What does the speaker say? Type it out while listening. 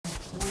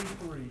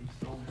23.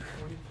 Psalms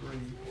 23.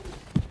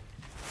 I'm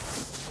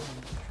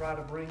going to try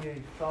to bring a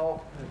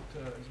thought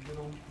that has been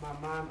on my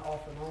mind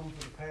off and on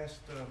for the past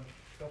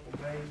couple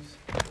days,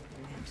 couple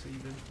weeks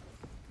even,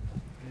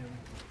 and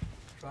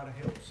try to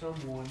help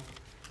someone,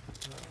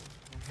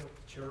 and help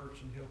the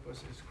church and help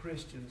us as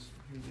Christians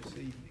here this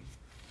evening.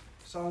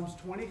 Psalms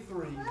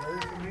 23,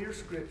 very familiar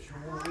scripture.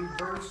 We'll read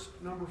verse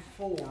number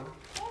 4,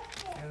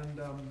 and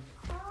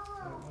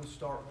we'll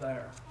start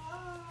there.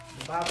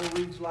 The Bible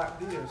reads like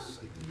this: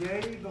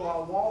 Yea, though I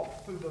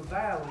walk through the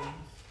valley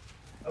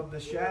of the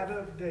shadow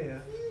of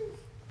death,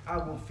 I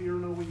will fear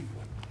no evil.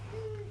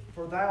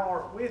 For thou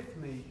art with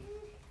me,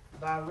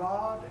 thy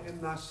rod and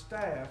thy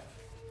staff,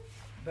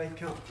 they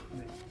comfort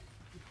me.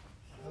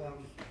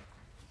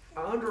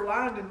 I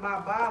underlined in my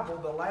Bible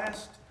the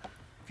last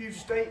few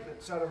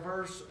statements out of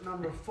verse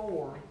number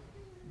 4.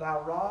 Thy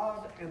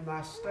rod and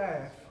thy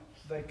staff,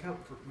 they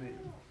comfort me.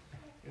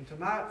 And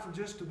tonight, for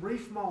just a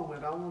brief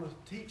moment, I want to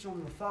teach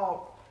on the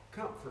thought,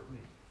 comfort me.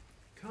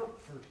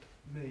 Comfort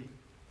me.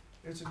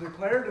 It's a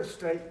declarative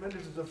statement.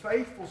 It is a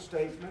faithful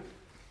statement,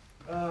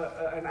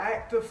 an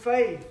act of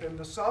faith. And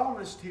the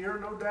psalmist here,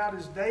 no doubt,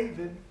 is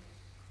David.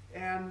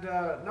 And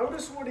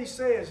notice what he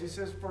says. He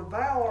says, for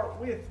thou art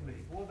with me.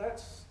 Well,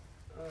 that's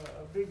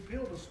a big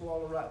pill to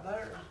swallow right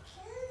there.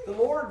 The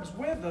Lord's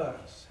with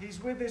us.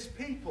 He's with His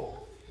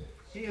people.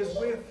 He is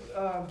with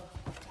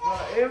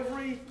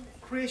every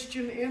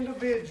Christian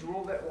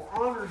individual that will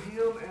honor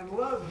Him and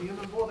love Him.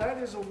 And boy, that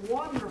is a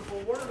wonderful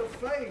word of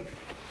faith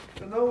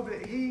to know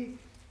that He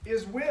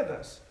is with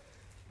us.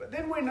 But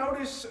then we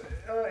notice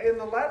in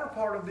the latter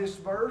part of this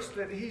verse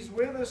that He's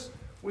with us.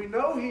 We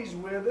know He's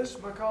with us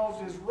because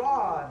His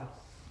rod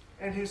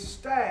and His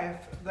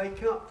staff, they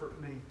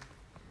comfort me.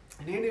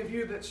 And any of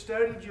you that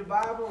studied your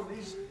Bible, and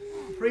these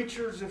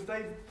preachers, if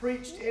they've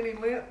preached any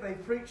length, they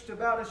preached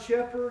about a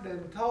shepherd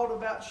and taught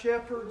about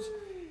shepherds.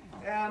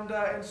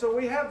 And so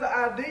we have the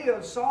idea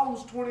of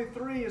Psalms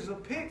 23 as a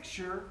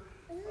picture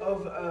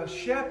of a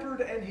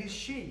shepherd and his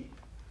sheep.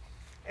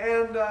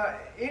 And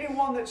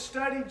anyone that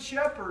studied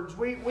shepherds,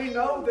 we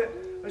know that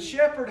a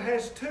shepherd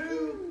has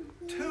two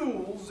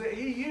tools that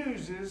he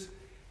uses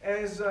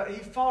as he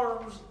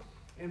farms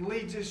and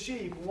leads his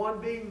sheep.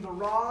 One being the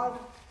rod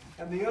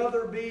and the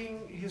other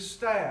being his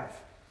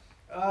staff.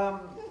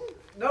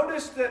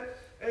 Notice that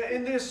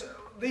in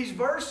these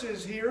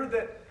verses here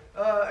that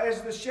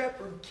as the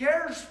shepherd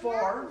cares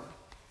for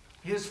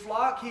his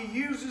flock, he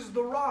uses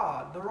the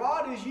rod. The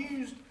rod is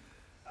used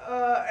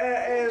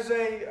as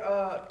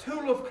a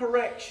tool of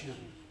correction.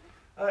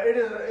 It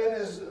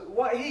is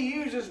what he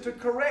uses to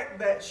correct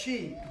that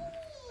sheep.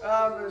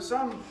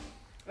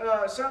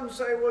 Some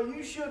say, well,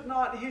 you should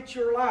not hit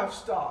your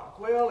livestock.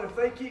 Well, if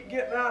they keep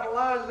getting out of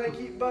line and they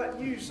keep butting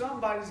you,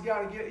 somebody's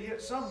got to get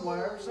hit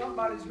somewhere.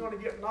 Somebody's going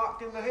to get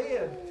knocked in the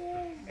head.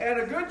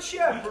 And a good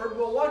shepherd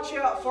will watch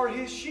out for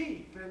his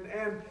sheep.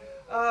 And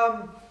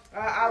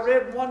I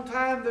read one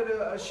time that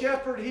a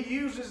shepherd, he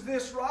uses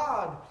this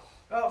rod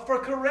for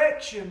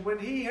correction. When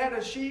he had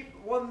a sheep,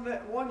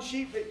 one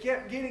sheep that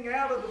kept getting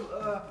out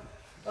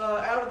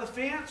of the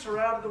fence or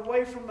out of the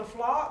way from the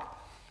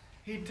flock,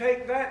 he'd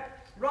take that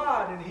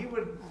rod and he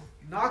would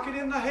knock it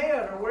in the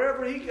head or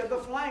wherever he could, the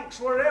flanks,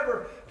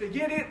 wherever, to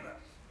get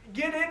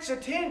its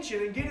attention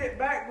and get it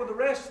back with the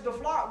rest of the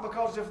flock.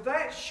 Because if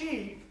that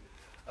sheep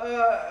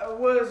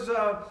was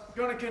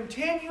going to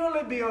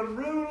continually be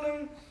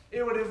unruly,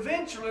 it would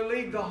eventually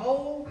lead the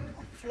whole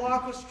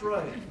flock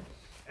astray.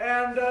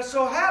 And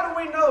so how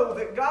do we know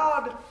that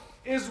God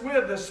is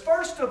with us?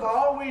 First of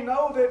all, we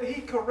know that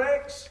He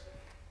corrects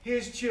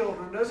His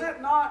children. Does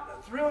it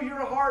not thrill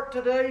your heart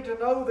today to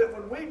know that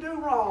when we do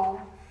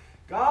wrong,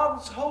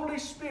 God's Holy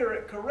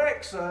Spirit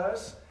corrects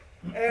us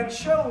and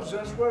shows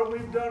us where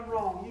we've done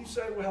wrong? You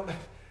say, well,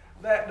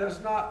 that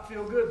does not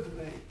feel good to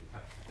me.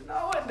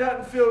 No, it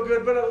doesn't feel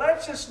good, but it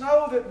lets us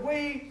know that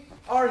we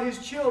are His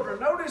children.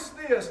 Notice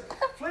this.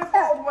 Flip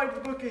all the way to the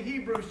book of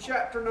Hebrews,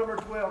 chapter number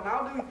 12. Now,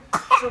 I'll do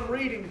some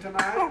reading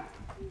tonight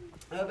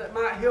that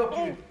might help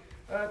you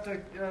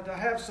to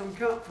have some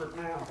comfort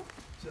now.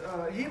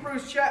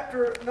 Hebrews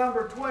chapter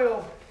number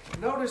 12,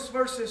 notice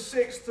verses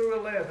 6 through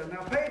 11.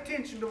 Now pay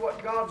attention to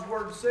what God's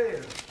Word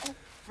says.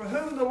 For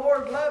whom the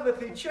Lord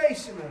loveth, He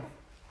chasteneth,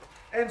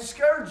 and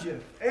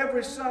scourgeth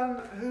every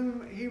son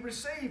whom He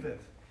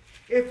receiveth.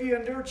 If ye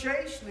endure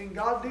chastening,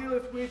 God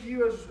dealeth with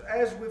you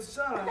as with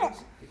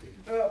sons.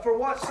 For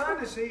what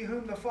son is he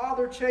whom the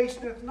Father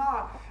chasteneth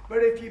not? But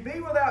if ye be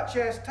without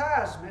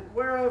chastisement,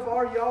 whereof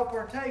are ye all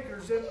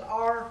partakers, and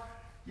are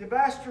ye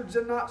bastards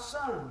and not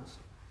sons?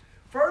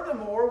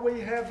 Furthermore,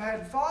 we have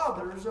had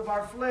fathers of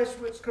our flesh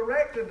which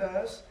corrected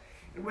us,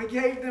 and we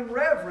gave them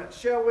reverence.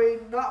 Shall we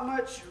not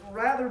much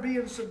rather be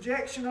in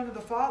subjection unto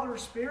the Father of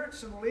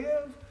spirits and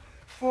live?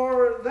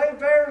 For they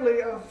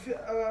verily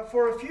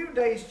for a few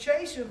days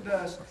chastened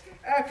us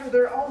after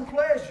their own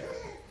pleasure.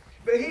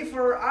 But He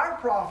for our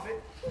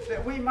profit,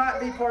 that we might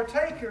be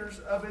partakers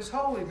of His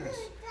holiness.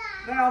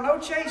 Now, no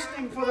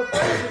chastening for the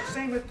present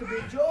seemeth to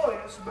be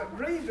joyous, but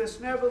grievous.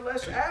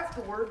 Nevertheless,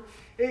 afterward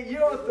it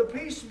yieldeth the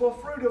peaceable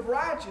fruit of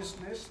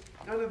righteousness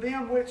unto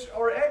them which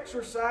are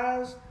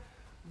exercised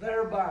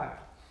thereby.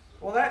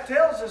 Well, that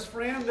tells us,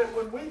 friend, that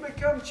when we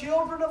become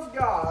children of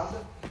God,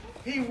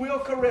 He will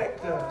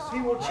correct us.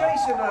 He will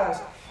chasten us.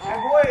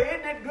 And boy,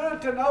 isn't it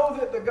good to know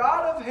that the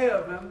God of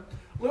heaven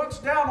looks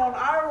down on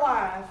our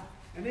life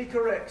and He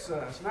corrects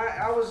us. And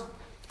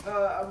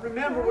I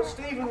remember what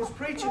Stephen was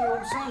preaching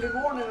on Sunday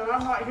morning, and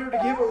I'm not here to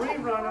give a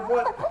rerun of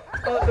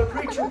what the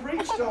preacher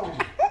preached on.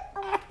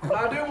 But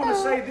I do want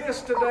to say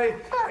this today.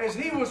 As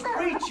he was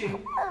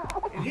preaching,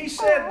 and he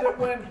said that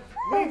when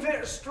we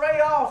stray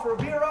off or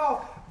veer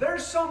off,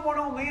 there's someone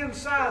on the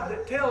inside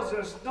that tells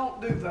us,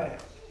 don't do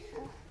that.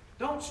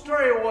 Don't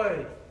stray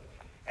away.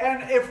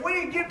 And if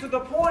we get to the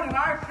point in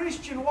our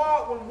Christian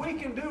walk when we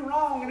can do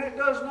wrong and it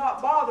does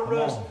not bother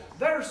us,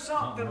 there's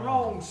something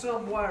wrong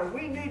somewhere.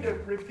 We need to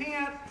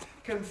repent,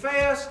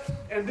 confess,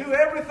 and do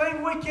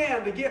everything we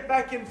can to get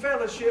back in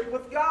fellowship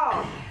with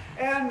God.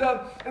 And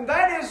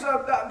that is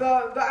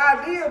the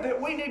idea that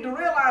we need to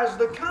realize,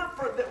 the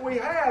comfort that we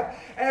have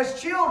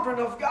as children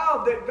of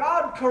God, that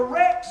God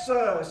corrects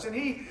us and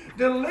He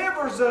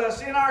delivers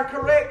us in our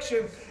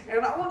correction.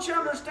 And I want you to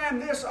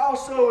understand this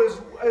also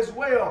as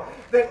well,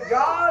 that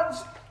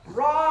God's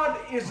rod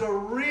is a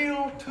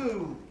real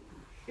tool.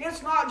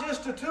 It's not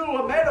just a tool,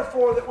 a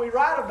metaphor that we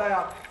write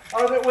about,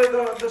 or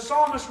that the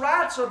psalmist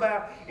writes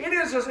about. It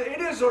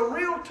is a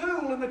real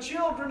tool in the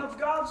children of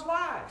God's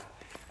life.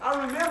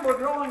 I remember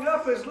growing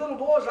up as little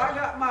boys, I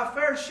got my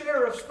fair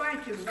share of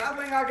spankings. I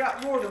think I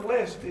got more than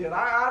Les did.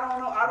 I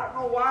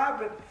don't know why,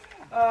 but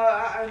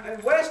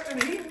and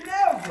Weston, he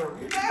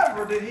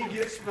never did he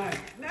get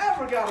spanked.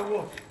 Never got a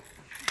whooping.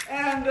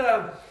 And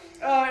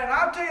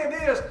I'll tell you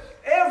this,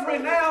 every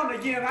now and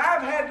again,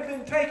 I've had to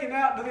been taken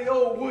out to the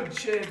old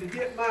woodshed to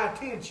get my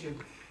attention.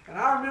 And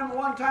I remember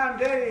one time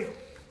Daddy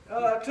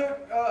took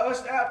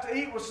us out to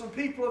eat with some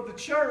people of the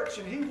church,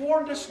 and he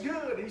warned us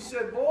good. He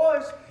said,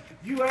 boys,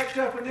 you act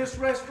up in this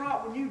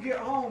restaurant, when you get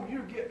home,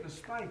 you're getting a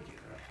spanking.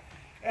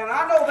 And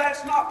I know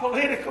that's not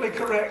politically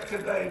correct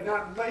today,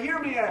 but hear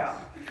me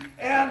out.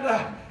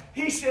 And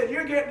he said,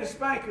 you're getting a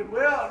spanking.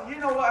 Well, you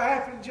know what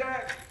happened,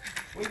 Jack?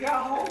 We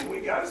got home, we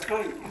got a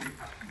spanking.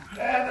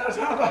 And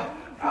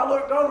I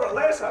looked over at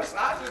Les, I said,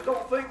 I just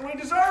don't think we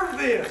deserve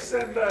this.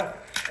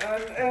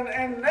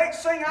 And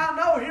next thing I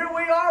know, here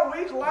we are,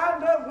 we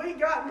lined up, we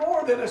got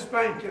more than a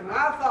spanking. And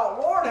I thought,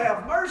 Lord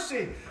have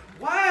mercy.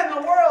 Why in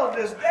the world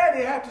does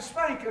Daddy have to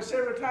spank us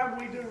every time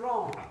we do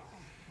wrong?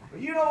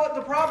 Well, you know what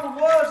the problem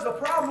was? The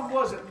problem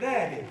wasn't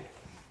Daddy.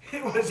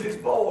 It was his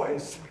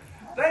boys.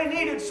 They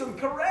needed some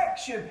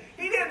correction.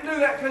 He didn't do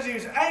that because he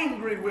was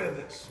angry with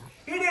us.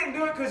 He didn't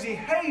do it because he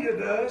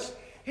hated us.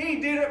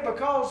 He did it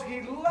because He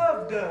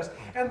loved us.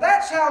 And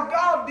that's how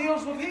God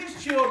deals with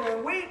His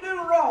children. When we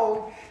do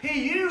wrong,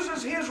 He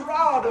uses His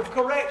rod of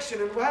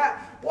correction. And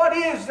what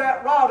is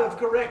that rod of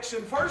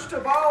correction? First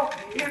of all,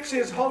 it's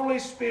His Holy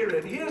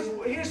Spirit.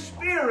 His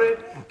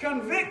Spirit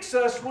convicts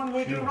us when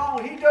we do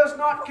wrong. He does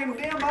not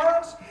condemn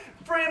us.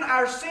 Friend,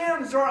 our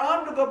sins are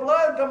under the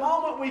blood. The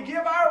moment we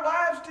give our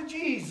lives to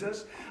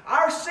Jesus,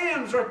 our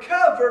sins are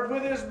covered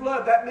with His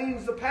blood. That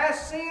means the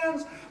past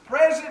sins,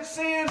 present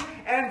sins,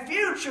 and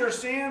future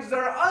sins,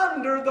 they're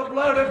under the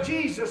blood of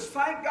Jesus.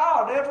 Thank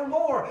God,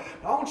 evermore.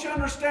 I want you to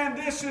understand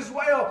this as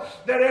well,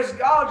 that as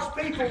God's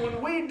people,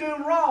 when we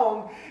do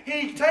wrong,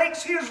 He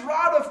takes His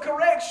rod of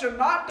correction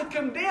not to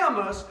condemn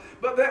us,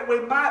 but that we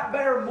might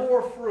bear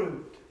more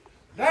fruit.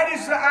 That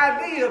is the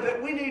idea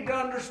that we need to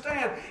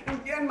understand.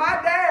 And my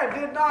dad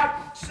did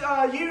not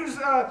use,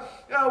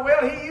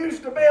 he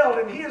used a belt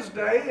in his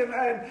day.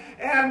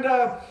 And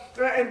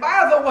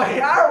by the way,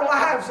 our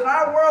lives and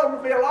our world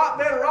would be a lot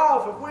better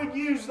off if we'd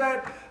use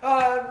that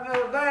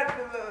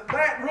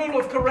rule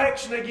of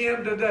correction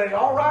again today.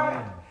 All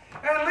right?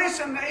 And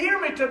listen,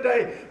 hear me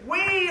today.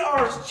 We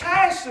are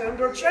chastened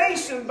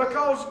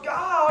because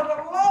God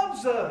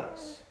loves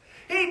us.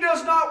 He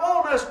does not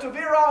want us to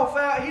veer off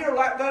out here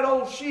like that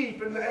old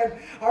sheep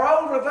or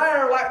over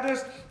there like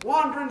this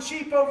wandering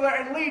sheep over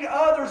there and lead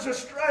others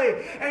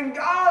astray. And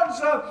God's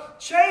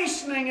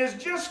chastening is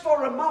just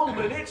for a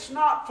moment. It's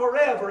not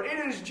forever.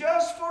 It is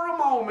just for a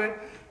moment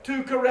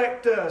to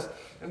correct us.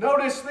 And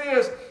notice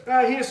this,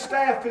 His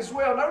staff as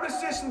well. Notice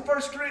this in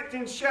 1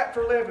 Corinthians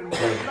chapter 11.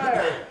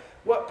 There,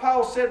 what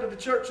Paul said to the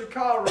church of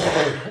Corinth.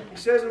 He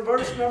says in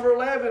verse number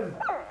 11,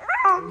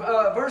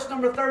 verse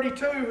number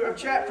 32 of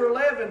chapter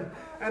 11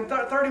 and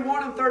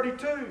 31 and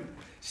 32.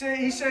 See,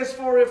 he says,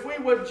 for if we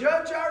would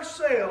judge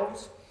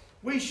ourselves,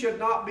 we should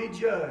not be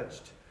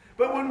judged.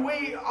 But when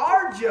we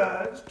are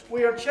judged,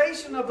 we are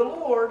chastened of the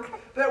Lord,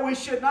 that we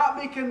should not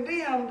be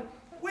condemned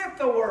with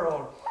the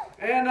world.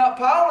 And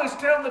Paul is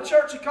telling the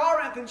church of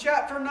Corinth in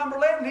chapter number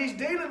 11, he's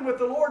dealing with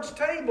the Lord's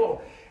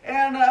table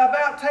and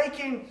about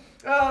taking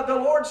the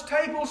Lord's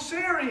table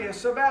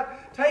serious,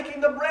 about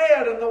taking the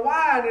bread and the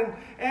wine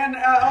and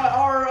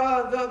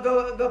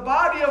the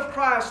body of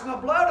Christ and the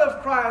blood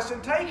of Christ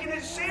and taking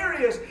it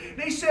serious.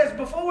 And he says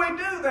before we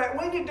do that,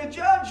 we need to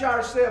judge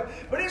ourselves.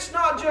 But it's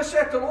not just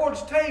at the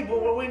Lord's table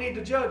where we need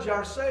to judge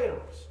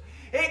ourselves.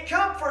 It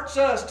comforts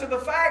us to the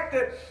fact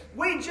that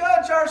we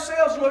judge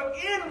ourselves, look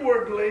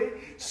inwardly,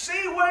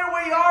 see where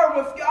we are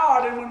with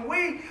God, and when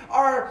we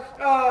are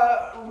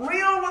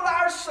real with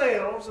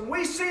ourselves and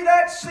we see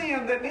that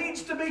sin that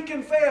needs to be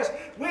confessed,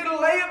 we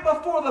lay it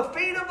before the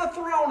feet of the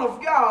throne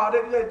of God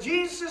at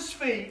Jesus'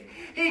 feet.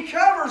 He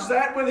covers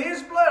that with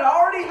His blood,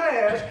 already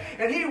has,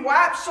 and He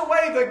wipes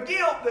away the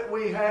guilt that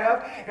we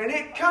have, and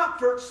it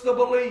comforts the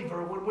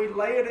believer when we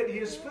lay it at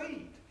His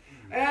feet.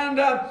 And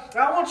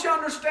I want you to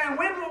understand,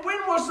 when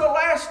was the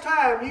last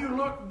time you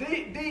looked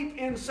deep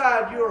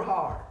inside your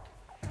heart?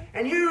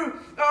 And you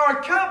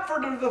are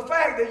comforted of the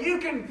fact that you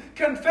can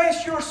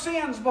confess your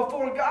sins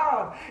before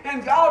God,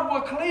 and God will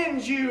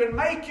cleanse you and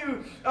make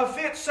you a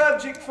fit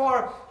subject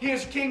for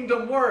His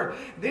kingdom work.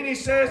 Then he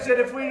says that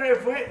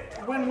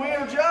when we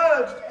are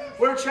judged,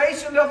 we're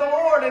chastened of the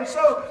Lord. And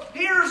so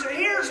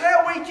here's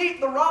how we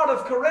keep the rod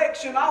of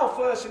correction off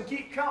us and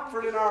keep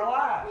comfort in our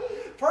life.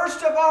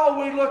 First of all,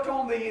 we look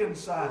on the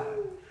inside.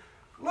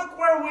 Look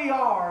where we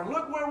are.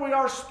 Look where we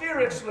are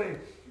spiritually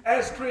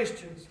as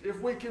Christians. If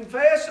we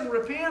confess and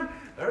repent,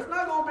 there's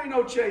not going to be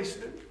no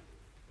chastening.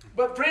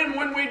 But friend,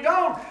 when we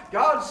don't,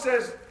 God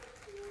says,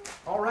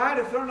 all right,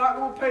 if they're not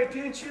going to pay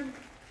attention,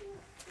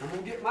 I'm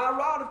going to get my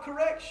rod of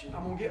correction.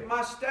 I'm going to get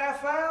my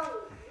staff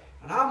out,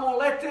 and I'm going to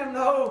let them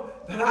know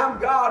that I'm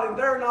God and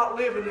they're not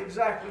living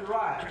exactly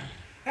right.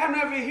 How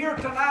many of you here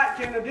tonight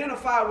can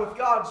identify with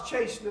God's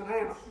chastening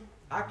hand?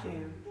 I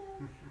can.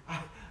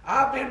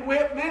 I've been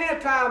whipped many a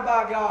time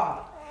by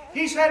God.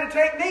 He's had to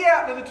take me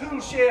out to the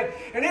tool shed.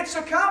 And it's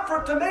a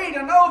comfort to me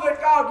to know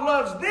that God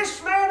loves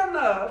this man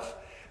enough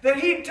that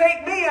He'd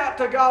take me out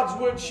to God's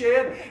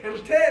woodshed and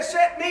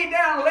set me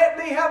down and let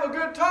me have a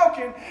good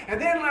talking, and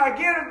then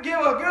give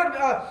a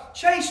good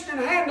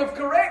chastening hand of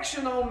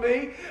correction on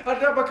me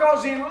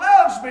because He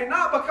loves me,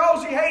 not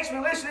because He hates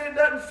me. Listen, it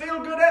doesn't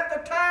feel good at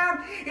the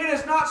time. It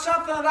is not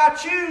something that I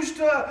choose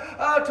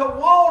to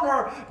want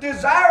or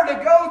desire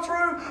to go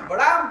through, but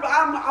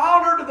I'm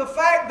honored to the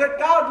fact that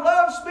God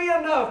loves me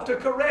enough to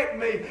correct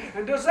me.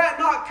 And does that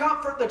not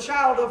comfort the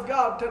child of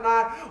God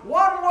tonight?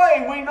 One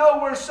way we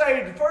know we're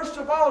saved, first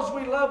of all, is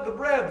we love the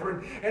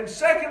brethren. And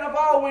second of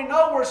all, we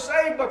know we're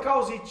saved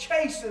because He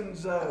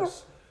chastens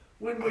us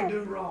when we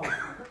do wrong.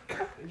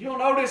 And you'll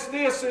notice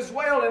this as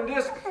well in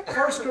this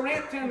 1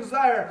 Corinthians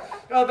there,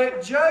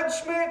 that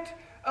judgment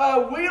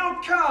will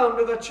come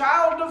to the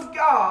child of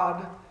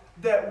God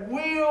that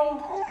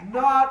will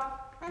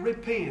not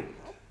repent.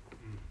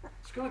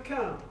 It's going to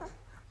come.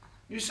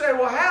 You say,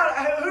 well,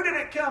 who did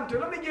it come to?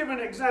 Let me give you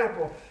an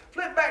example.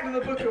 Flip back to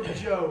the book of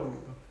Job.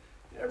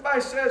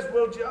 Everybody says,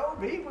 well,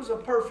 Job, he was a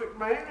perfect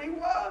man. He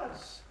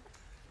was.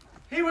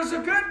 He was a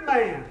good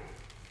man.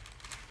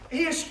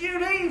 He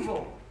eschewed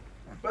evil.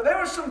 But there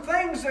were some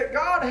things that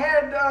God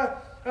had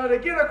to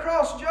get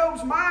across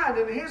Job's mind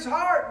and his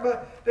heart,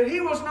 but that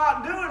he was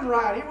not doing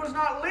right. He was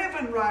not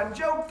living right. In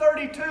Job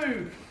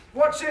 32,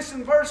 watch this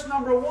in verse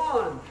number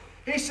 1.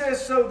 He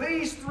says, so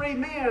these three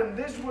men,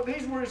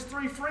 these were his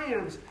three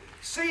friends,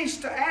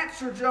 ceased to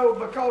answer Job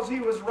because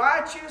he was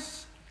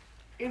righteous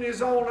in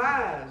his own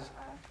eyes.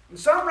 And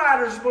some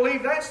writers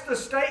believe that's the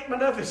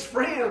statement of his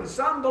friends.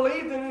 Some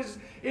believe that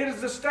it is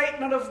the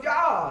statement of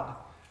God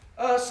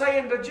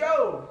saying to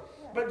Job.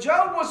 But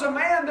Job was a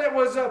man that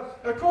was,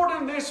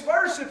 according to this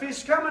verse, if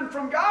he's coming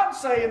from God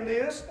saying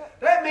this,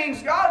 that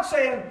means God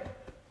saying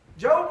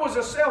Job was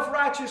a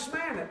self-righteous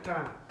man at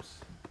times.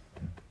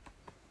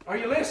 Are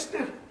you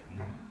listening?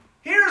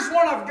 Here's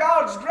one of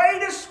God's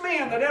greatest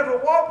men that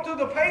ever walked through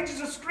the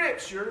pages of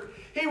Scripture.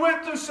 He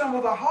went through some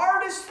of the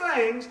hardest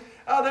things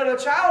that a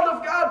child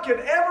of God could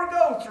ever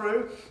go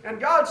through. And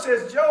God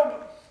says,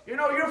 Job, you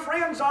know, your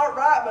friends aren't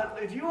right,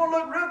 but if you want to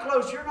look real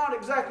close, you're not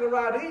exactly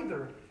right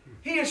either.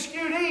 He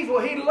eschewed evil.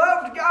 He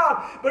loved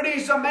God, but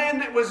he's a man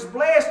that was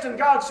blessed. And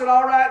God said,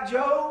 all right,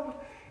 Job,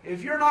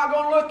 if you're not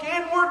going to look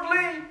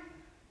inwardly,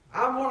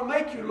 I'm going to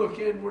make you look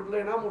inwardly,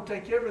 and I'm going to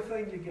take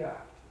everything you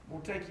got. I'm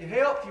going to take your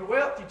health, your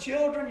wealth, your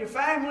children, your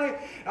family.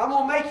 I'm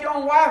going to make your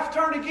own wife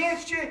turn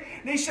against you.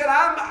 And he said,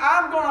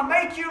 I'm going to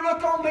make you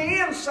look on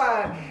the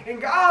inside. And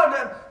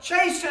God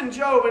chastened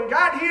Job and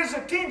got his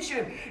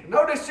attention.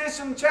 Notice this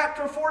in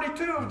chapter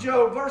 42 of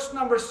Job, verse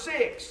number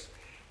 6.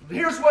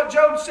 Here's what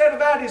Job said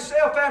about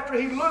himself after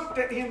he looked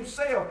at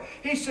himself.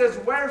 He says,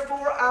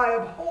 wherefore I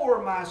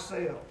abhor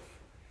myself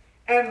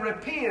and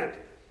repent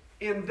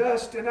in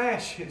dust and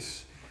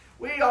ashes.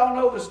 We all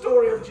know the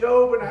story of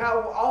Job and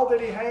how all that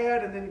he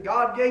had, and then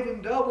God gave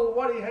him double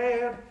what he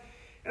had.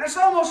 And it's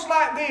almost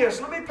like this.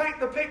 Let me paint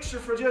the picture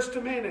for just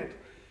a minute.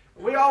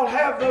 We all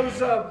have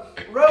those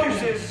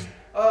roses,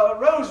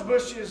 rose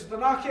bushes, the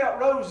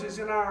knockout roses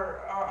in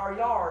our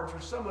yards,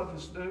 or some of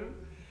us do.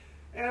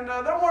 And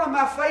they're one of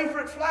my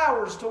favorite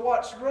flowers to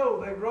watch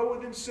grow. They grow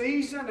within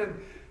season,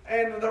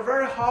 and they're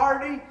very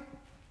hardy.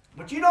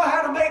 But you know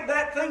how to make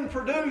that thing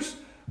produce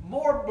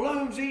more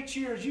blooms each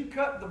year as you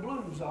cut the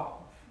blooms off.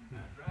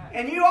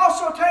 And you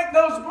also take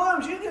those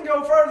blooms, you can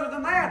go further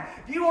than that.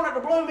 If you want it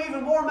to bloom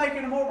even more, make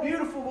it a more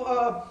beautiful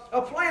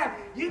a plant,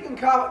 you can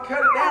cut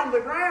it down to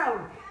the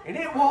ground. And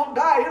it won't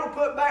die. It'll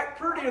put back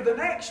prettier the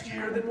next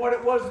year than what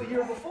it was the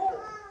year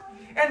before.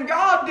 And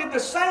God did the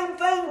same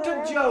thing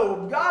to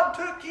Job. God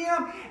took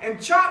him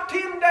and chopped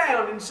him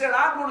down and said,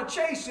 I'm going to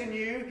chasten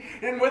you.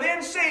 And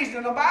within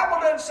season, the Bible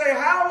doesn't say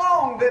how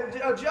long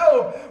that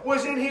Job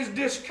was in his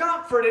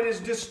discomfort and his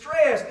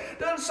distress. It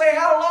doesn't say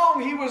how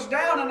long he was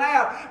down and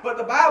out. But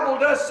the Bible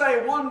does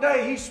say one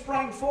day he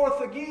sprang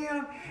forth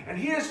again, and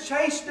his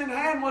chastening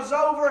hand was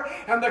over,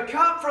 and the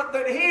comfort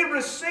that he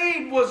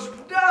received was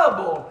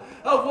double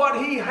of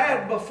what he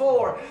had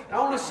before. I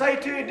want to say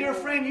to you, dear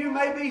friend, you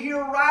may be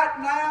here right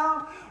now,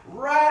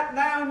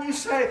 and you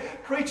say,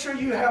 preacher,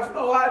 you have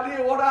no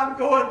idea what I'm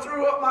going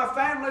through, what my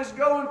family's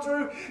going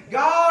through.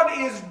 God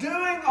is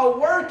doing a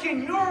work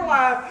in your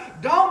life.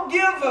 Don't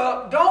give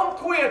up. Don't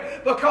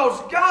quit,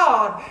 because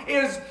God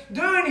is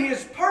doing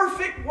His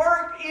perfect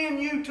work in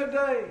you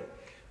today.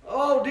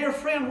 Oh, dear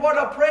friend, what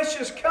a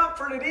precious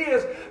comfort it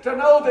is to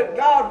know that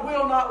God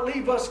will not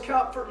leave us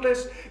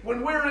comfortless.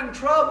 When we're in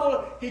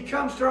trouble, He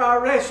comes to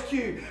our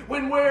rescue.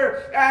 When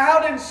we're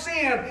out in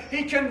sin,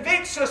 He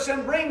convicts us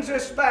and brings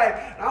us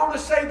back. And I want to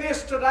say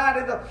this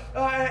tonight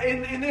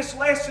in this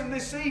lesson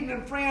this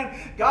evening, friend.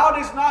 God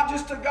is not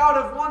just a God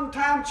of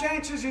one-time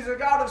chances. He's a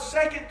God of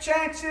second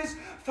chances,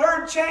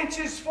 third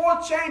chances,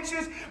 fourth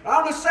chances.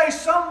 I want to say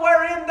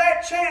somewhere in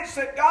that chance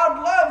that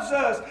God loves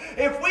us,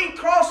 if we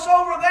cross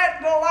over that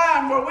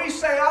line where we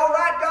say, all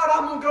right, God,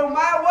 I'm going to go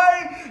my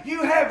way,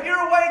 you have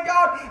your way,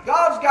 God.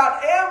 God's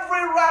got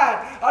every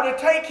right to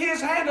take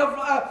His hand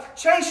of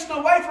chasing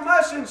away from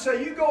us and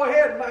say, you go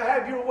ahead and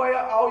have your way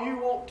all you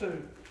want to.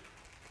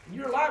 And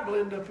your life will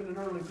end up in an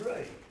early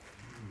grave.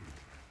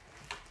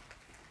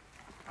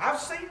 I've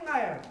seen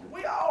that.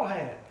 We all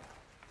have.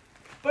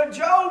 But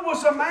Job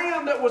was a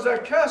man that was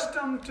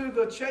accustomed to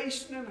the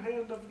chastening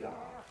hand of God.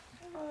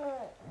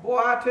 Boy,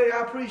 I tell you,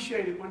 I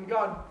appreciate it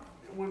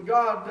when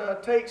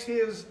God takes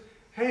His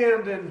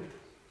hand and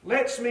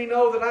lets me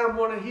know that I'm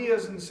one of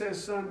His and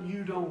says, son,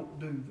 you don't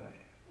do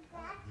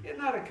that.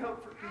 Isn't that a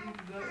comfort to you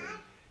today?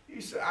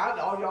 You say,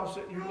 all y'all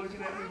sitting here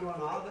looking at me going,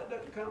 oh, that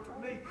doesn't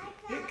comfort me.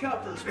 It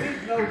comforts me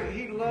to know that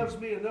He loves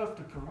me enough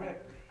to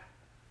correct me.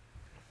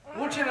 I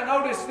want you to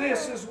notice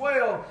this as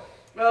well.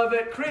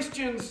 That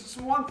Christians,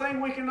 one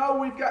thing we can know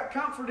we've got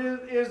comfort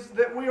is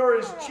that we are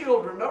His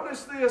children.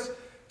 Notice this,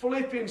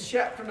 Philippians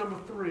chapter number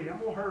 3. I'm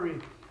going to hurry.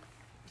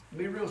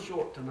 Be real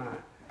short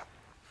tonight.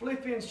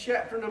 Philippians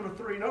chapter number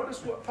 3.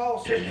 Notice what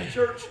Paul said to the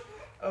church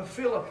of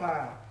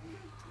Philippi.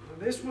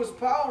 This was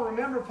Paul.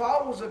 Remember,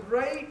 Paul was a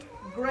great,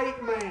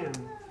 great man.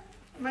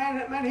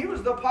 Man, he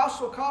was the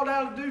apostle called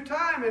out of due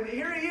time. And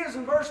here he is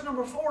in verse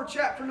number 4,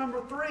 chapter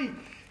number 3.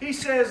 He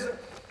says,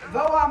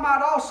 though I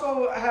might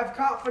also have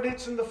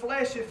confidence in the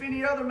flesh, if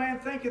any other man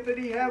thinketh that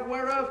he have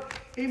whereof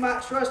he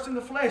might trust in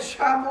the flesh,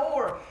 I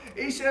more.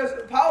 He says,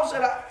 Paul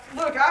said,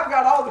 look, I've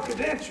got all the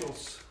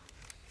credentials.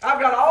 I've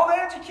got all the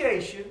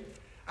education.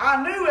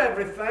 I knew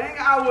everything.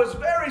 I was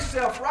very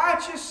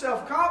self-righteous,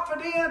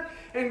 self-confident.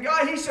 And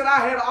God, he said,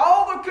 I had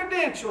all the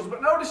credentials.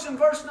 But notice in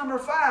verse number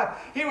 5,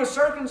 he was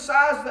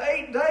circumcised the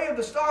 8th day of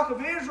the stock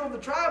of Israel, the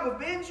tribe of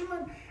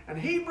Benjamin, and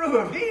Hebrew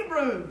of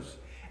Hebrews.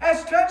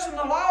 As touching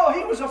the law,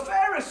 he was a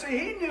Pharisee.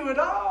 He knew it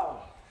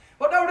all.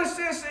 But notice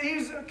this,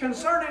 he's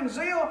concerning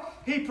zeal.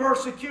 He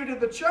persecuted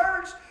the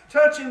church,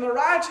 touching the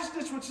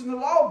righteousness which is in the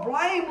law,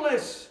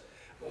 blameless.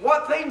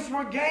 What things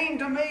were gained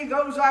to me,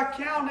 those I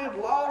counted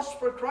lost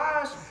for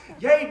Christ.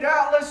 Yea,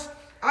 doubtless,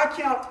 I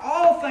count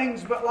all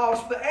things but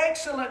lost for the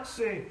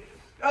excellency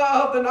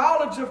of the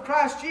knowledge of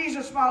Christ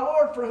Jesus my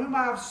Lord, for whom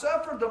I have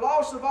suffered the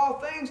loss of all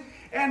things,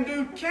 and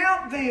do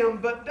count them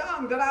but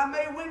dung, that I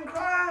may win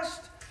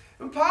Christ.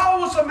 And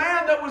Paul was a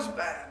man that was,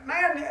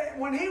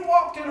 when he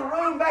walked in a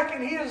room back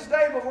in his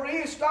day, before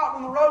he stopped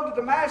on the road to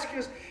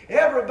Damascus,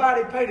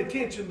 everybody paid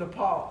attention to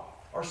Paul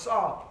or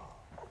Saul.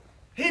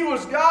 He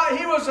was God.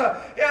 He was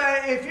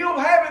if you'll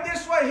have it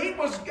this way, he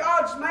was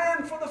God's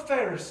man for the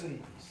Pharisees.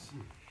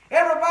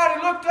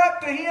 Everybody looked up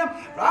to him.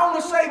 But I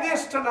want to say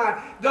this tonight.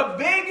 The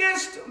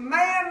biggest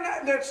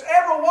man that's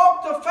ever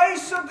walked the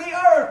face of the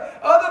earth,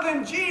 other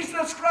than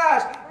Jesus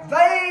Christ,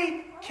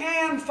 they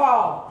can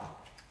fall.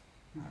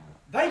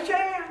 They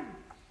can.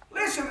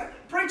 Listen,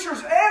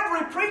 preachers,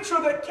 every preacher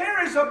that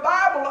carries a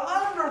Bible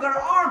under their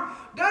arm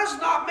does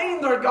not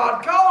mean they're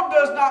God called,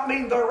 does not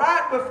mean they're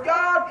right with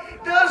God,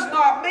 does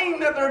not mean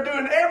that they're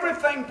doing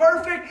everything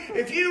perfect.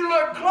 If you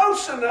look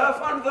close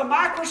enough under the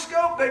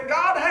microscope that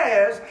God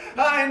has,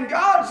 in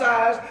God's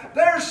eyes,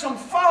 there's some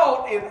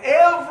fault in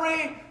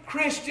every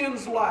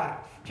Christian's life.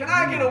 Can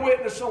I get a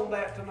witness on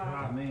that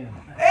tonight? Amen.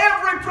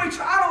 Every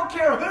preacher, I don't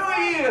care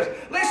who he is.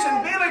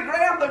 Listen, Billy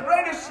Graham, the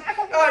greatest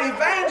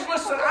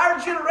evangelist that our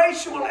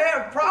generation will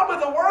ever, probably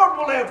the world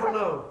will ever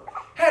know.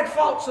 had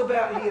faults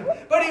about him,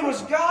 but he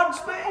was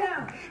God's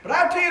man. But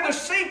I tell you, the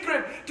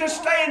secret to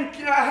staying,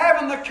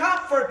 having the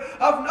comfort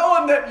of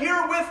knowing that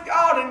you're with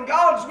God and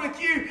God's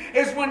with you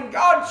is when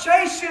God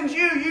chastens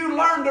you, you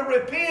learn to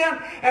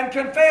repent and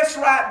confess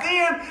right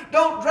then.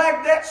 Don't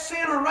drag that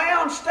sin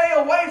around. Stay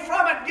away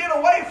from it. Get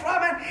away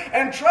from it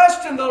and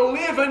trust in the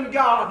living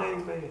God.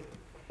 Amen.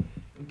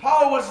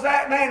 Paul was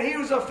that man. He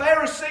was a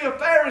Pharisee of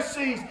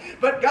Pharisees.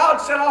 But God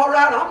said, all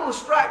right, I'm going to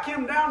strike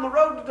him down the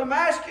road to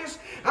Damascus.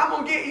 I'm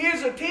going to get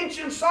his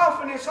attention,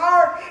 soften his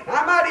heart. And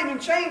I might even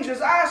change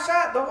his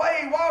eyesight the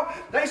way he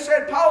walked. They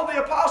said Paul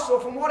the Apostle,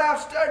 from what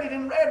I've studied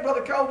and read,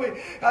 Brother Colby,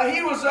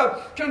 he was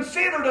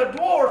considered a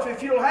dwarf,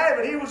 if you'll have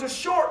it. He was a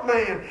short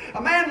man.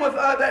 A man with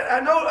that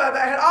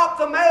had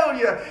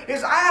ophthalmia.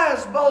 His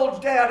eyes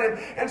bulged out.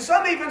 And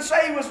some even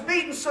say he was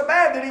beaten so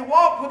bad that he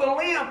walked with a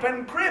limp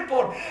and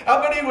crippled.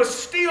 But he was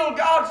still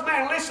God's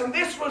man. Listen,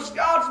 this was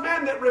God's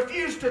man that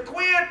refused to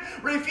quit,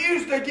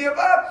 refused to give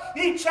up.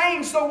 He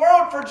changed the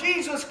world for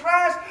Jesus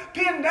Christ,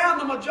 pinned down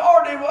the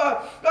majority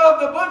of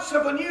the books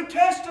of the New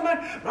Testament.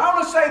 But I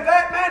want to say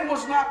that man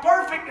was not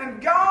perfect,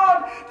 and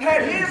God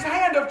had His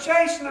hand of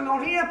chastening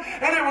on him,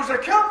 and it was a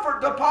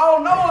comfort to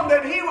Paul knowing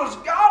that he was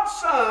God's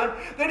son,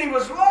 that he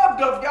was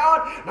loved of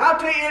God. And I'll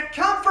tell you, it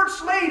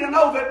comforts me to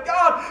know that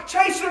God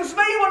chastens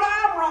me when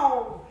I'm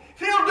wrong.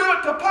 He'll do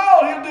it to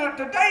Paul. He'll do it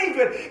to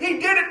David. He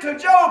did it to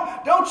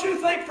Job. Don't you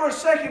think for a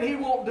second He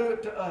won't do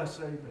it to us.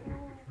 Amen.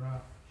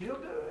 Right. He'll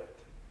do it.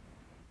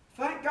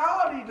 Thank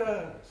God He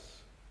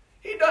does.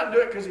 He doesn't do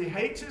it because He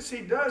hates us.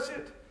 He does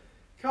it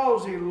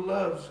because He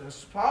loves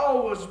us.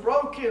 Paul was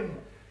broken.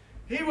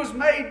 He was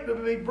made to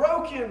be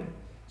broken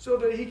so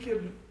that he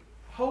could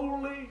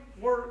wholly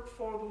work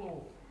for the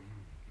Lord.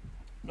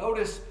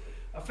 Notice,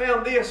 I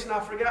found this and I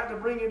forgot to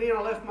bring it in.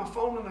 I left my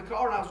phone in the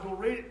car and I was going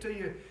to read it to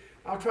you.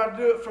 I'll try to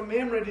do it from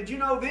memory. Did you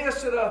know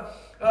this? That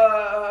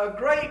a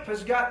grape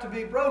has got to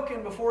be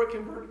broken before it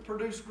can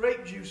produce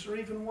grape juice or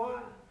even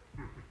wine.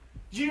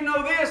 Did you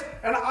know this?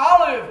 An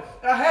olive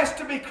has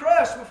to be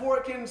crushed before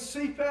it can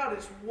seep out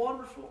its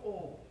wonderful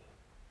oil.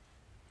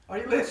 Are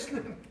you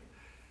listening?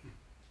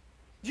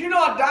 Do you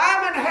know a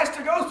diamond has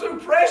to go through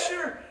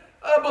pressure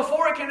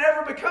before it can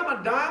ever become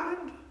a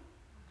diamond?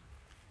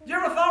 You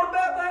ever thought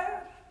about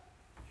that?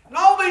 And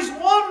all these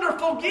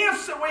wonderful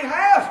gifts that we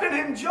have and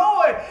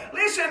enjoy.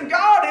 Listen,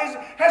 God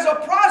has a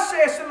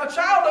process in the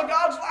child of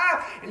God's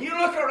life. And you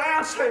look around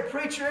and say,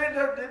 preacher,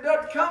 it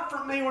doesn't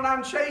comfort me when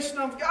I'm chasing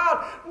of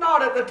God.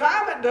 Not at the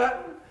time it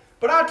doesn't.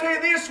 But I tell you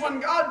this, when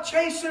God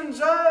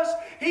chastens us,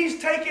 He's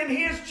taking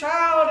His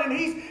child and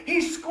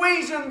He's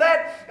squeezing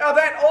that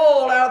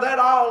oil out of that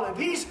olive.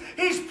 He's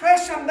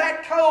pressing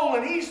that coal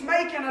and He's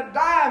making a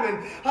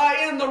diamond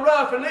in the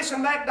rough. And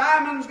listen, that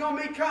diamond's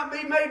going to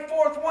be made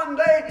forth one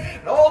day.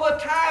 And all the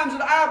times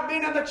that I've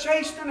been in the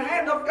chastening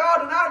hand of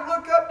God, and I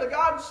look up to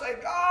God and say,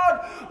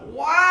 God,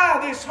 why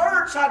this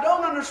hurts? I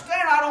don't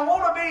understand. I don't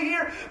want to be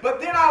here. But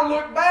then I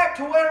look back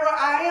to where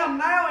I am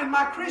now in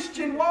my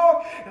Christian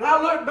walk, and I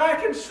look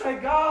back and say,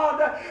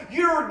 God,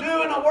 you're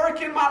doing a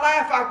work in my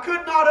life I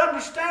could not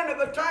understand at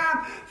the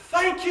time.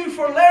 Thank you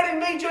for letting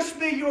me just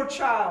be your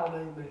child.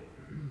 Amen.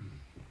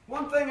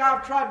 One thing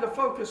I've tried to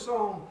focus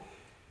on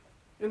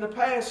in the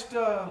past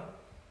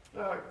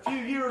few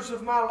years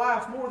of my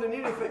life, more than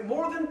anything,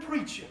 more than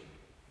preaching,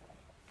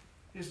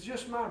 is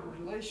just my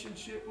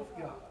relationship with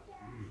God.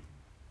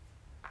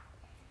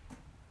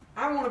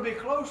 I want to be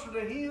closer to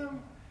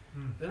Him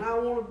than I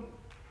want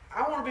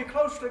to be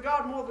closer to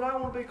God more than I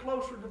want to be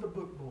closer to the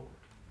book board.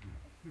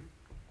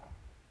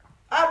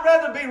 I'd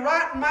rather be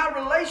right in my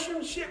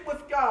relationship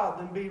with God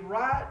than be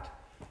right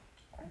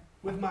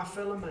with my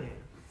fellow man.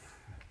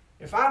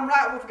 If I'm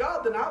right with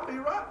God, then I'll be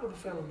right with a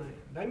fellow man.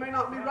 They may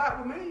not be right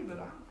with me, but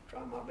I'm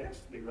trying my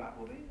best to be right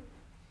with them.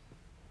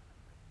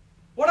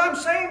 What I'm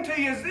saying to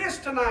you is this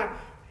tonight.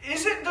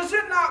 Does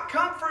it not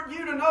comfort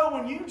you to know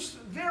when you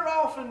veer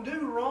off and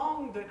do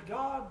wrong that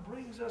God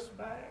brings us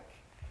back?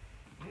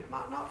 It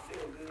might not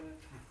feel good.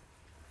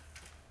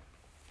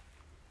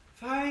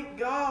 Thank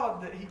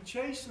God that He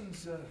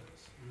chastens us.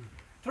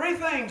 Three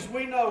things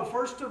we know.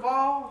 First of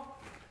all,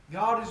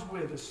 God is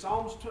with us.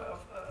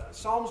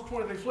 Psalms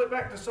 20. They flip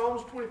back to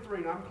Psalms 23,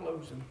 and I'm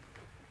closing.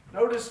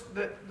 Notice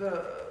that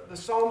the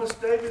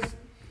psalmist David,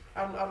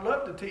 I'd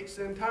love to teach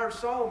the entire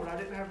psalm, but I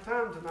didn't have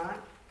time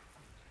tonight.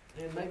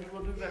 And maybe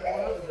we'll do that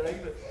one other day.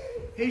 But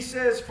he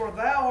says, for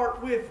thou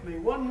art with me.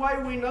 One way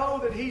we know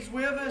that He's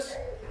with us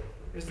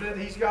is that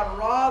He's got a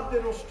rod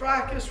that will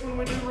strike us when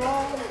we do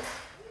wrong.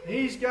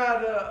 He's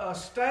got a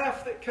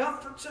staff that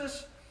comforts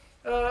us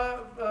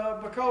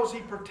because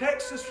He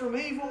protects us from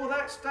evil with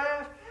that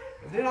staff.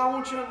 And then I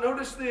want you to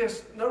notice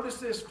this. Notice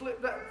this.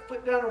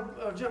 Jump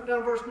down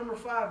to verse number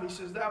 5. He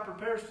says, thou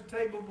preparest a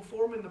table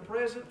before me in the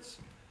presence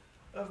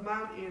of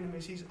mine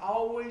enemies. He's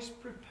always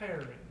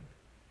preparing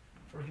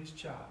for His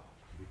child.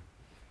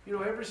 You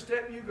know, every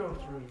step you go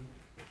through,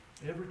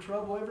 every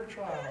trouble, every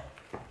trial,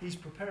 He's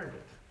prepared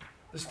it.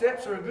 The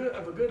steps of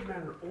a good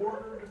man are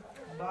ordered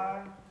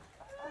by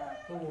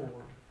the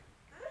Lord.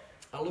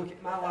 I look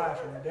at my life,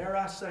 and dare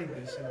I say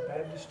this, in a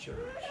Baptist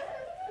church,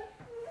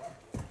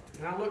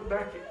 And I look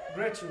back at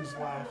Gretchen's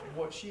life and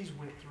what she's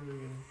went through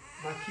and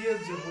my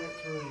kids have went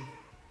through.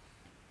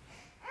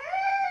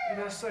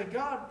 And I say,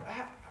 God,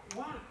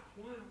 why?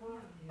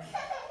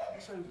 I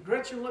say,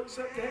 Gretchen looks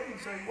up to heaven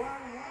and says, why?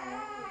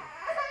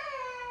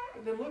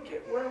 And then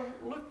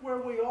look where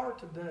we are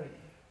today.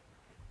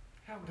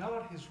 How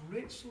God has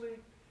richly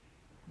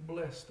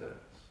blessed us.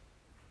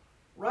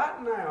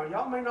 Right now,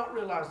 y'all may not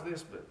realize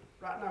this, but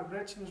right now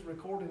Gretchen is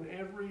recording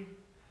every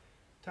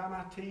time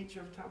I teach,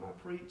 every time I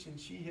preach, and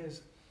she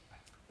has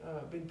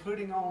been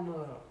putting on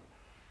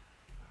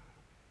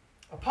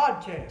a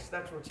podcast.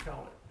 That's what it's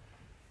called.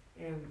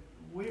 And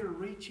we're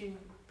reaching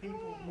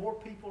people, more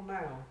people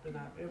now than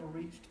I've ever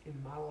reached in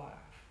my life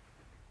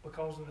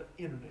because of the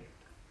internet.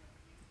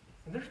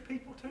 And there's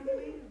people tuning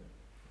in.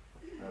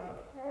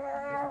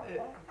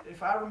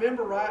 If I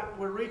remember right,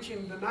 we're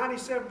reaching the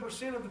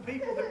 97% of the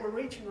people that we're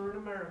reaching are in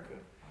America.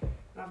 And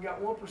I've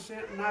got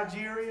 1% in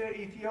Nigeria,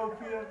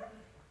 Ethiopia,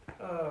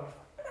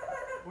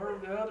 where are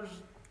the others?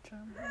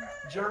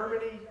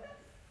 Germany.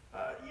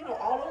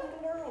 All over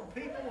the world,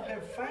 people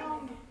have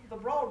found the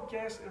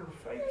broadcast and are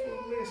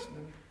faithfully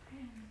listening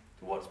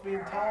to what's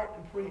being taught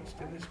and preached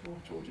in this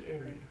North Georgia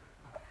area.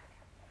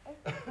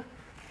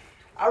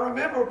 I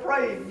remember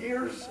praying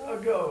years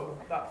ago,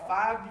 about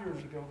 5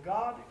 years ago,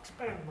 God,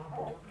 expand my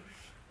borders.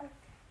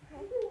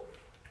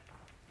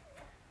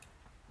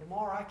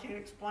 Lamar, I can't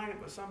explain it,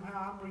 but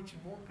somehow I'm reaching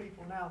more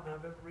people now than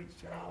I've ever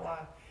reached in my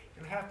life.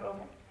 And half of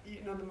them,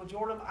 the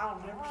majority of them, I'll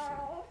never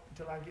see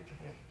until I get to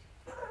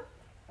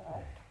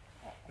heaven.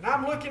 And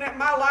I'm looking at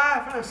my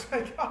life and I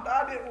say, God,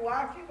 I didn't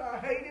like it. I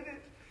hated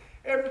it.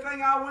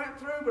 Everything I went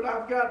through, but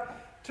I've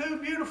got 2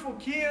 beautiful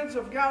kids.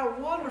 I've got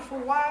a wonderful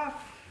wife.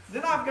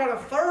 Then I've got a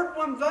third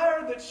one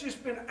there that's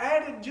just been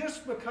added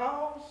just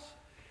because.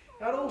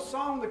 That old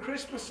song, the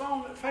Christmas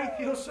song that Faith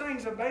Hill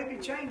sings, a baby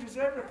changes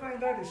everything.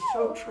 That is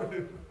so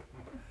true.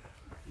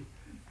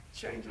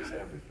 Changes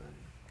everything.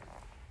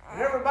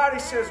 And everybody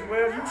says,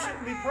 well, you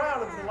shouldn't be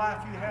proud of the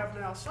life you have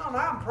now. Son,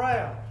 I'm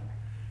proud.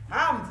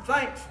 I'm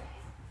thankful.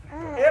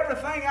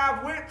 Everything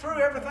I've went through,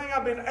 everything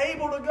I've been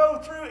able to go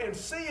through and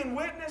see and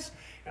witness.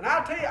 And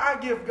I tell you, I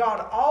give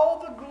God all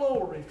the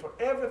glory for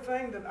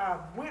everything that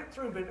I've went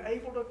through and been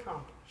able to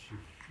accomplish.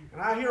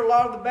 And I hear a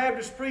lot of the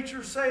Baptist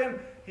preachers saying,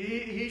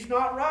 he's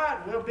not right.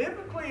 Well,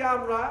 biblically,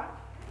 I'm right.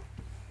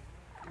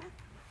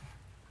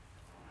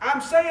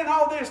 I'm saying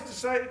all this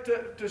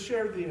to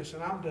share this,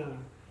 and I'm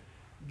done.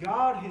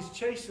 God has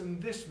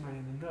chastened this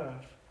man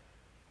enough.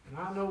 And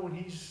I know when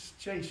he's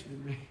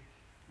chastening me,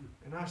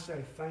 and I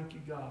say, thank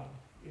you, God.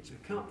 It's a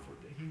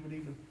comfort that he would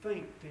even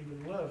think to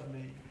even love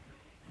me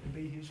and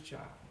be his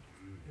child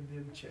and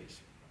then chase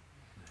him.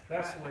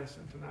 That's the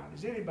lesson tonight.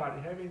 Does anybody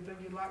have anything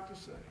you'd like to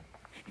say?